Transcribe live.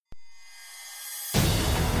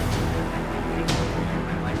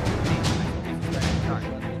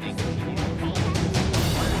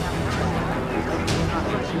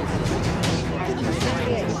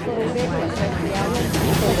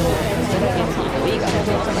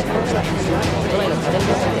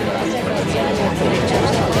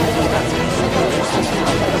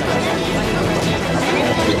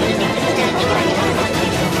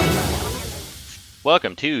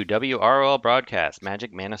Welcome to WROL Broadcast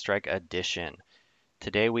Magic Mana Strike Edition.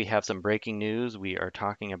 Today we have some breaking news. We are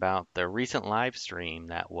talking about the recent live stream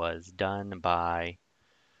that was done by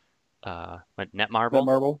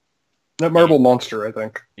Netmarble. Netmarble Monster, I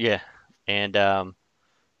think. Yeah, and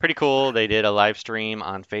pretty cool. They did a live stream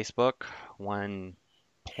on Facebook. One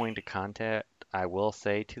point of contact I will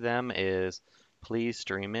say to them is please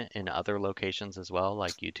stream it in other locations as well,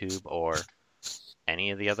 like YouTube or any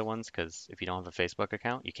of the other ones, because if you don't have a Facebook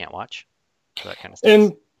account, you can't watch. So that kind of stuff.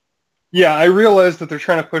 And yeah, I realize that they're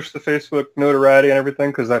trying to push the Facebook notoriety and everything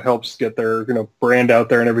because that helps get their brand out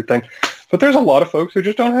there and everything. But there's a lot of folks who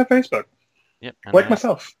just don't have Facebook. Yep, like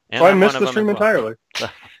myself. So I missed the stream entirely.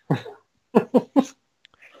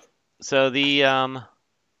 So they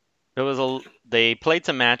played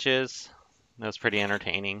some matches. That was pretty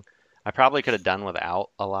entertaining. I probably could have done without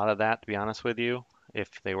a lot of that, to be honest with you, if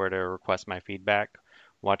they were to request my feedback.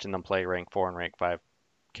 Watching them play rank 4 and rank 5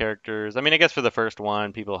 characters. I mean, I guess for the first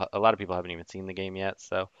one, a lot of people haven't even seen the game yet,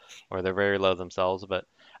 or they're very low themselves, but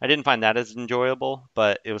I didn't find that as enjoyable,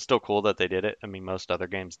 but it was still cool that they did it. I mean, most other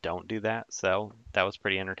games don't do that, so that was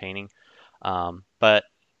pretty entertaining. But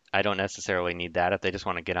I don't necessarily need that if they just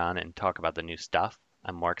want to get on and talk about the new stuff.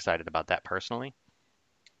 I'm more excited about that personally,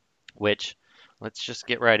 which let's just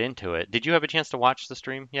get right into it. Did you have a chance to watch the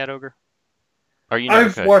stream yet, Ogre?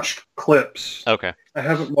 I've watched clips. Okay. I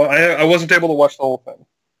haven't. I wasn't able to watch the whole thing,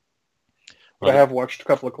 but I have watched a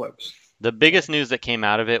couple of clips. The biggest news that came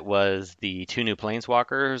out of it was the 2 new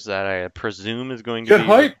Planeswalkers that I presume is going to Get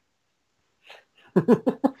hype.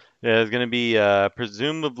 Yeah, it's going to be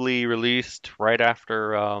presumably released right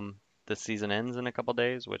after the season ends in a couple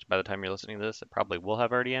days, which by the time you're listening to this, it probably will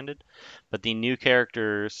have already ended. But the new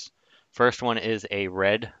characters, first one is a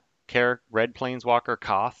red Planeswalker,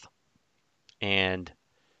 Koth. And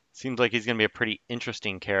seems like he's going to be a pretty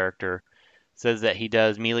interesting character. Says that he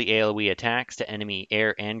does melee AoE attacks to enemy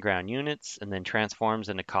air and ground units, and then transforms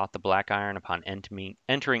into Koth the Black Iron upon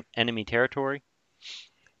entering enemy territory.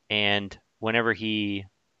 And whenever he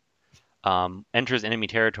enters enemy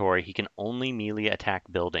territory, he can only melee attack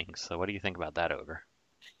buildings. So what do you think about that, Ogre?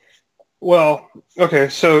 Well, okay,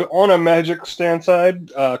 so on a Magic stand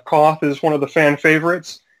side, Koth is one of the fan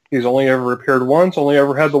favorites. He's only ever appeared once, only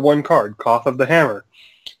ever had the one card, Koth of the Hammer.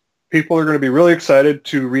 People are going to be really excited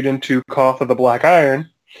to read into Koth of the Black Iron,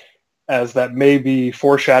 as that may be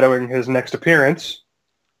foreshadowing his next appearance,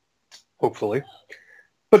 hopefully.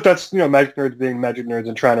 But that's, Magic nerds being Magic nerds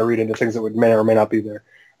and trying to read into things that may or may not be there.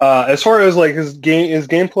 As far as like his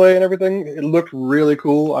gameplay and everything, it looked really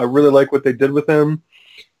cool. I really like what they did with him,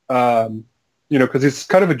 because he's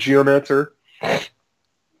kind of a geomancer.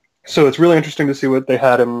 So it's really interesting to see what they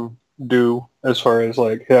had him do as far as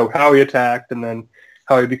like how he attacked and then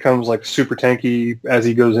how he becomes like super tanky as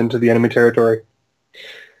he goes into the enemy territory.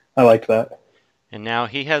 I liked that. And now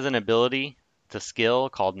he has an ability, it's a skill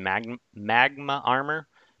called Magma Armor,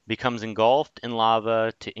 becomes engulfed in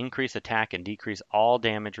lava to increase attack and decrease all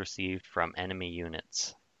damage received from enemy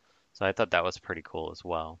units. So I thought that was pretty cool as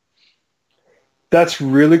well. That's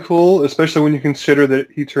really cool, especially when you consider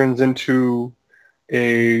that he turns into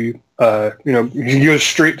he goes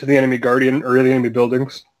straight to the enemy guardian or the enemy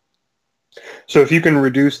buildings. So if you can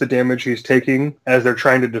reduce the damage he's taking as they're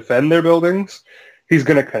trying to defend their buildings, he's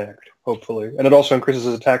going to connect, hopefully. And it also increases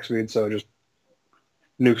his attack speed, so it just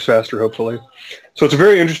nukes faster, hopefully. So it's a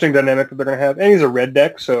very interesting dynamic that they're going to have. And he's a red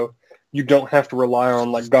deck, so you don't have to rely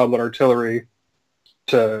on like Goblin Artillery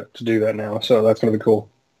to do that now. So that's going to be cool.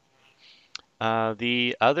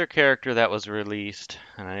 The other character that was released,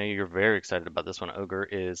 and I know you're very excited about this one, Ogre,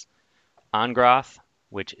 is Angrath,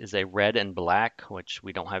 which is a red and black, which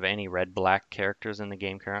we don't have any red-black characters in the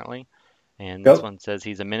game currently. And this one says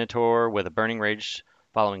he's a Minotaur with a Burning Rage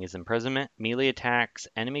following his imprisonment, melee attacks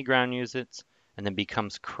enemy ground units, and then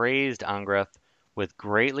becomes Crazed Angrath with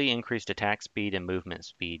greatly increased attack speed and movement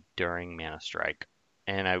speed during Mana Strike.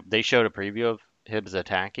 And they showed a preview of him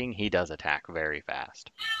attacking. He does attack very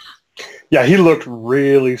fast. Yeah, he looked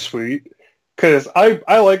really sweet. Because I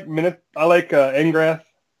like Angrath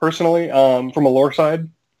personally from a lore side.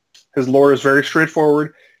 His lore is very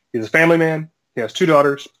straightforward. He's a family man. He has 2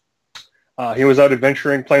 daughters. He was out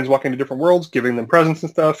adventuring, planeswalking to different worlds, giving them presents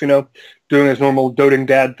and stuff, doing his normal doting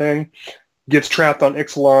dad thing. gets trapped on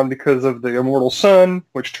Ixalan because of the immortal sun,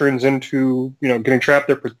 which turns into, getting trapped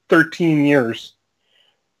there for 13 years.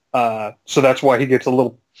 So that's why he gets a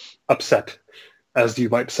little upset, as you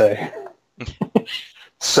might say.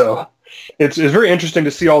 So it's very interesting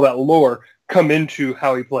to see all that lore come into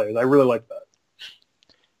how he plays. I really like that.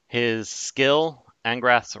 His skill,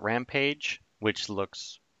 Angrath's Rampage, which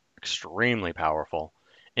looks extremely powerful,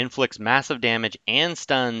 inflicts massive damage and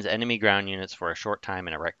stuns enemy ground units for a short time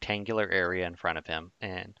in a rectangular area in front of him.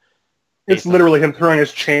 And it's literally him throwing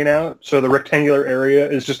his chain out, so the rectangular area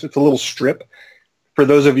is it's a little strip. For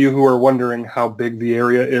those of you who are wondering how big the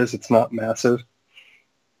area is, it's not massive.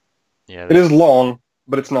 Yeah, it is long,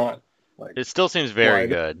 but it's not. It still seems very wide.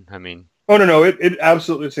 Good. I mean, oh no, it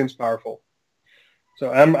absolutely seems powerful.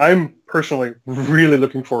 So I'm personally really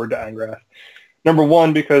looking forward to Angrath. Number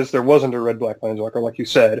one, because there wasn't a red-black Planeswalker, like you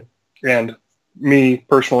said, and me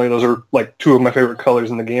personally, those are like two of my favorite colors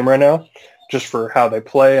in the game right now, just for how they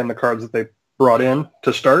play and the cards that they brought in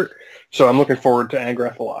to start. So I'm looking forward to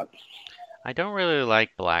Angrath a lot. I don't really like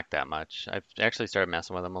black that much. I've actually started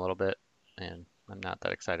messing with him a little bit, and I'm not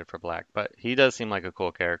that excited for black, but he does seem like a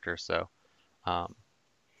cool character, so I'm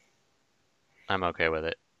okay with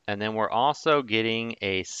it. And then we're also getting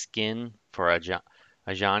a skin for a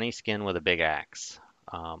Ajani skin with a big axe.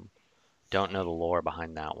 Don't know the lore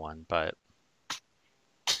behind that one, but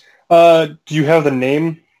do you have the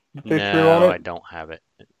name that they threw on it? I don't have it.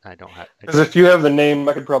 I don't have. Because if you have the name,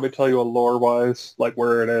 I could probably tell you a lore-wise, like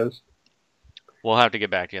where it is. We'll have to get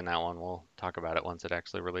back to you on that one. We'll talk about it once it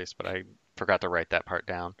actually released, but I forgot to write that part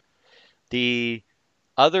down. The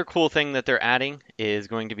other cool thing that they're adding is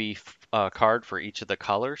going to be a card for each of the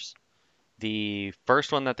colors. The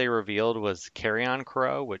first one that they revealed was Carrion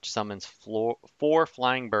Crow, which summons 4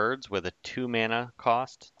 flying birds with a 2 mana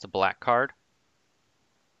cost. It's a black card.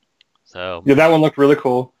 So yeah, that one looked really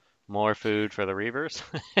cool. More food for the Reavers.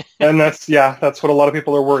 And that's what a lot of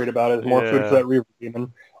people are worried about, is more food for that Reaver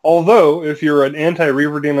Demon. Although, if you're an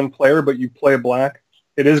anti-Reaver Demon player but you play black,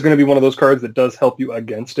 it is going to be one of those cards that does help you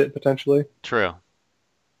against it, potentially. True.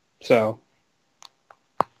 So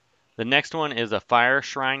the next one is a Fire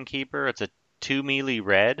Shrine Keeper. It's a 2 melee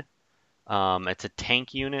red. It's a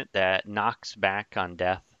tank unit that knocks back on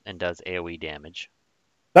death and does AoE damage.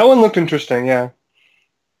 That one looked interesting, yeah.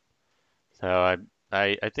 So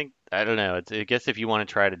I think, I don't know. I guess if you want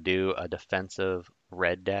to try to do a defensive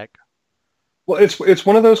red deck. Well, it's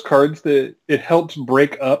one of those cards that it helps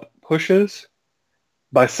break up pushes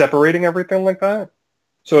by separating everything like that.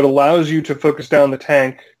 So it allows you to focus down the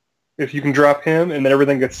tank. If you can drop him and then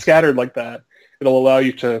everything gets scattered like that, it'll allow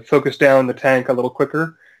you to focus down the tank a little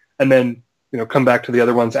quicker and then, come back to the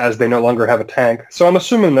other ones as they no longer have a tank. So I'm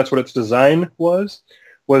assuming that's what its design was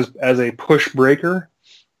as a push breaker.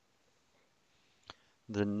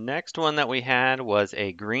 The next one that we had was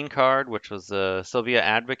a green card, which was the Sylvia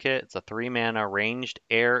Advocate. It's a 3 mana ranged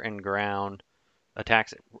air and ground,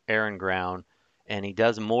 attacks air and ground, and he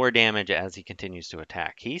does more damage as he continues to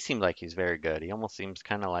attack. He seemed like he's very good. He almost seems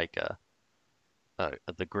kind of like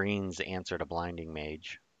the green's answer to Blinding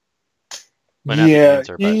Mage. But not the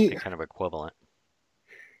answer, but the kind of equivalent.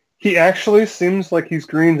 He actually seems like he's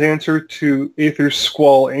green's answer to Aether's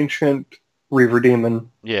Squall Ancient Reaver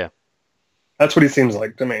Demon. Yeah. That's what he seems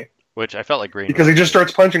like to me. Which I felt like green. Because he just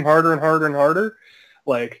starts punching harder and harder and harder.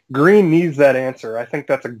 Like, green needs that answer. I think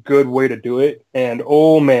that's a good way to do it. And,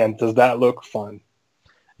 oh man, does that look fun.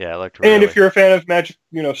 Yeah, it looked really... And if you're a fan of Magic,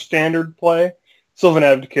 standard play, Sylvan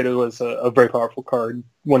Advocate was a very powerful card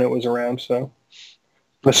when it was around, so...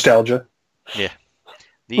 Nostalgia. Yeah.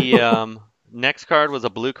 The next card was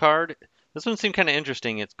a blue card. This one seemed kind of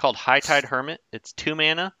interesting. It's called High Tide Hermit. It's 2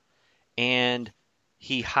 mana, and...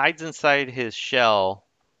 he hides inside his shell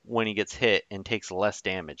when he gets hit and takes less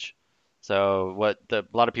damage. So what a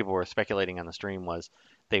lot of people were speculating on the stream was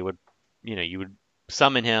they would, you would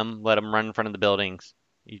summon him, let him run in front of the buildings.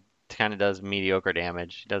 He kind of does mediocre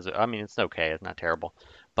damage. It's okay. It's not terrible.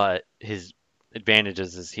 But his advantage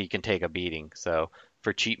is he can take a beating. So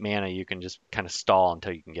for cheap mana, you can just kind of stall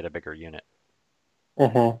until you can get a bigger unit.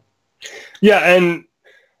 Mm-hmm. Yeah, and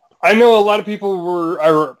I know a lot of people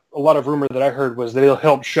a lot of rumor that I heard was that he'll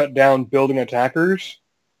help shut down building attackers,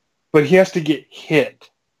 but he has to get hit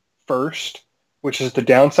first, which is the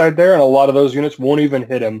downside there, and a lot of those units won't even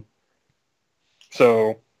hit him.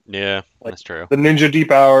 So yeah, that's true. The Ninja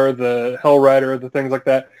Deep Hour, the Hell Rider, the things like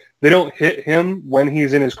that, they don't hit him when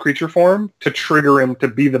he's in his creature form to trigger him to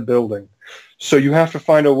be the building. So you have to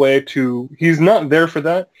find a way to... He's not there for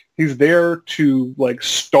that. He's there to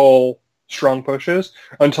stall strong pushes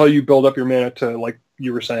until you build up your mana to, like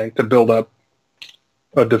you were saying, to build up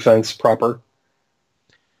a defense proper.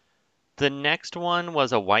 The next one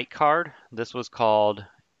was a white card. This was called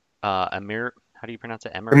Amir. How do you pronounce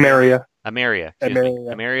it? Emeria. Emeria, excuse me.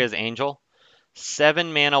 Emeria. Emeria's Angel.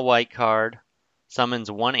 7 mana white card.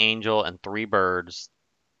 Summons 1 angel and 3 birds.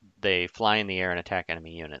 They fly in the air and attack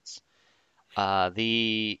enemy units. A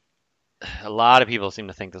lot of people seem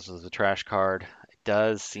to think this was a trash card. It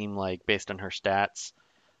does seem like, based on her stats,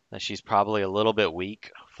 that she's probably a little bit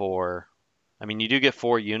weak for. I mean, you do get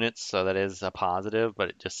 4 units, so that is a positive, but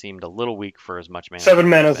it just seemed a little weak for as much mana. 7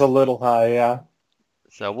 mana is a little high, yeah.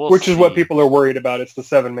 So we'll Which see. is what people are worried about. It's the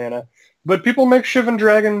 7 mana. But people make Shivan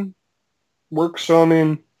Dragon work, so I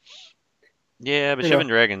mean. Yeah, but Shivan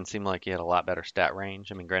Dragon seemed like he had a lot better stat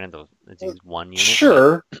range. I mean, granted, he's 1 unit.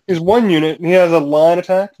 Sure, he's 1 unit. And he has a line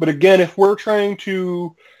attack. But again, if we're trying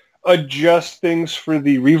to adjust things for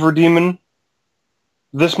the Reaver Demon,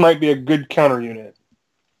 this might be a good counter unit.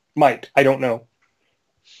 Might. I don't know.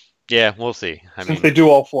 Yeah, we'll see. Since they do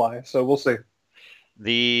all fly, so we'll see.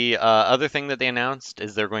 The other thing that they announced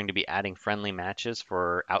is they're going to be adding friendly matches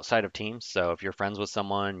for outside of teams. So if you're friends with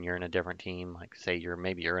someone, you're in a different team, like say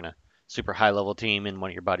maybe you're in a super high level team and one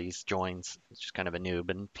of your buddies joins, it's just kind of a noob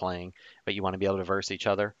and playing, but you want to be able to verse each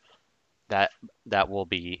other, that will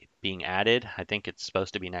be being added. I think it's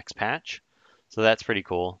supposed to be next patch. So that's pretty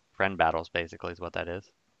cool. Friend battles basically is what that is.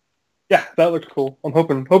 Yeah, that looked cool. I'm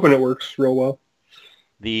hoping it works real well.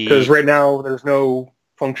 Because The right now there's no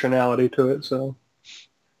functionality to it, so.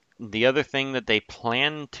 the other thing that they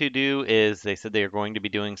plan to do is they said they are going to be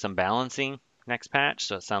doing some balancing next patch.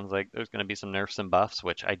 So it sounds like there's going to be some nerfs and buffs,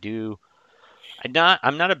 which I'm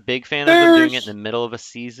not a big fan of them doing it in the middle of a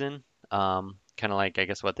season. Kind of like, I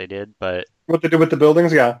guess, what they did, but What they did with the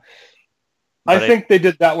buildings, yeah. I think they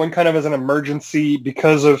did that one kind of as an emergency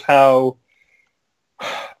because of how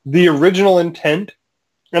the original intent,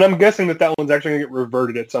 and I'm guessing that one's actually going to get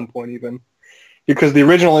reverted at some point even, because the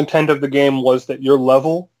original intent of the game was that your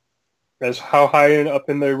level, as how high up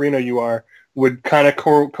in the arena you are, would kind of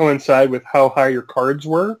coincide with how high your cards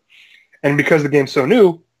were. And because the game's so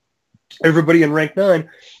new, everybody in rank 9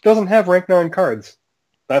 doesn't have rank 9 cards.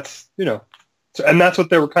 That's, and that's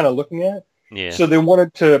what they were kind of looking at. yeah, So they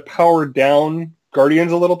wanted to power down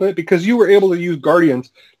Guardians a little bit because you were able to use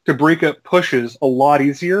Guardians to break up pushes a lot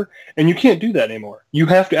easier, and you can't do that anymore. You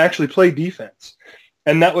have to actually play defense.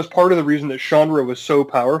 And that was part of the reason that Chandra was so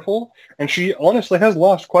powerful, and she honestly has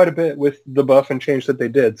lost quite a bit with the buff and change that they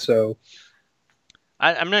did. So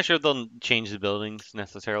I'm not sure if they'll change the buildings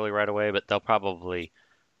necessarily right away, but they'll probably.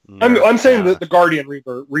 I'm saying that the Guardian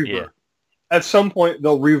revert. Yeah. At some point,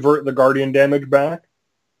 they'll revert the Guardian damage back,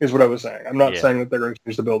 is what I was saying. I'm not saying that they're going to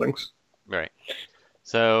change the buildings. Right.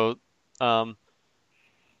 So,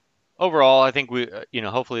 overall, I think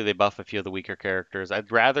hopefully they buff a few of the weaker characters.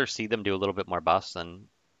 I'd rather see them do a little bit more buffs and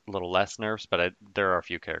a little less nerfs, but there are a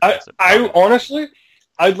few characters. Honestly,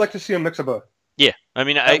 I'd like to see a mix of both. Yeah, I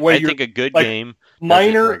mean, I think a good game.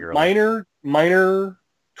 Minor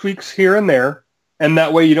tweaks here and there, and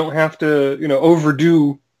that way you don't have to,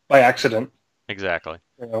 overdo by accident. Exactly.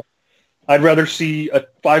 I'd rather see a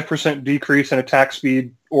 5% decrease in attack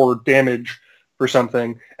speed or damage for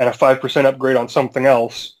something and a 5% upgrade on something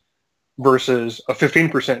else versus a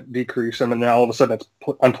 15% decrease, and then all of a sudden it's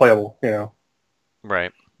unplayable,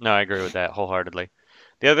 Right. No, I agree with that wholeheartedly.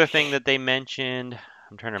 The other thing that they mentioned,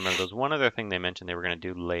 I'm trying to remember, there was one other thing they mentioned they were going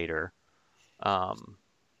to do later.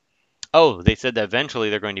 They said that eventually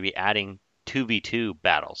they're going to be adding 2v2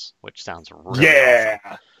 battles, which sounds really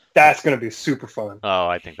awesome. That's going to be super fun. Oh,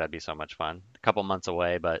 I think that'd be so much fun. A couple months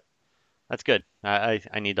away, but that's good. I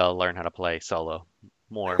need to learn how to play solo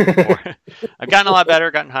more. I've gotten a lot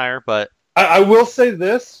better, gotten higher, but I will say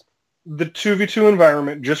this. The 2v2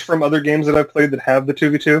 environment, just from other games that I've played that have the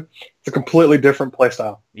 2v2, it's a completely different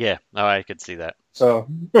playstyle. Yeah, I could see that. So,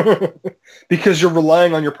 because you're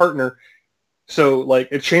relying on your partner, so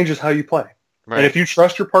it changes how you play. Right. And if you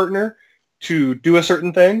trust your partner to do a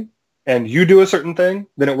certain thing, and you do a certain thing,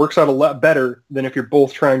 then it works out a lot better than if you're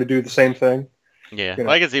both trying to do the same thing. Yeah, well,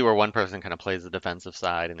 I can see where one person kind of plays the defensive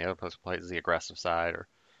side and the other person plays the aggressive side, or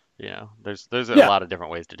there's a lot of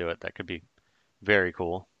different ways to do it that could be very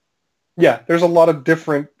cool. Yeah, there's a lot of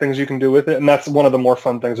different things you can do with it, and that's one of the more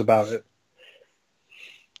fun things about it.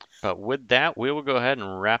 But with that, we will go ahead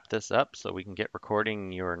and wrap this up so we can get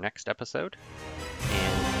recording your next episode.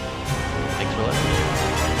 And thanks for listening.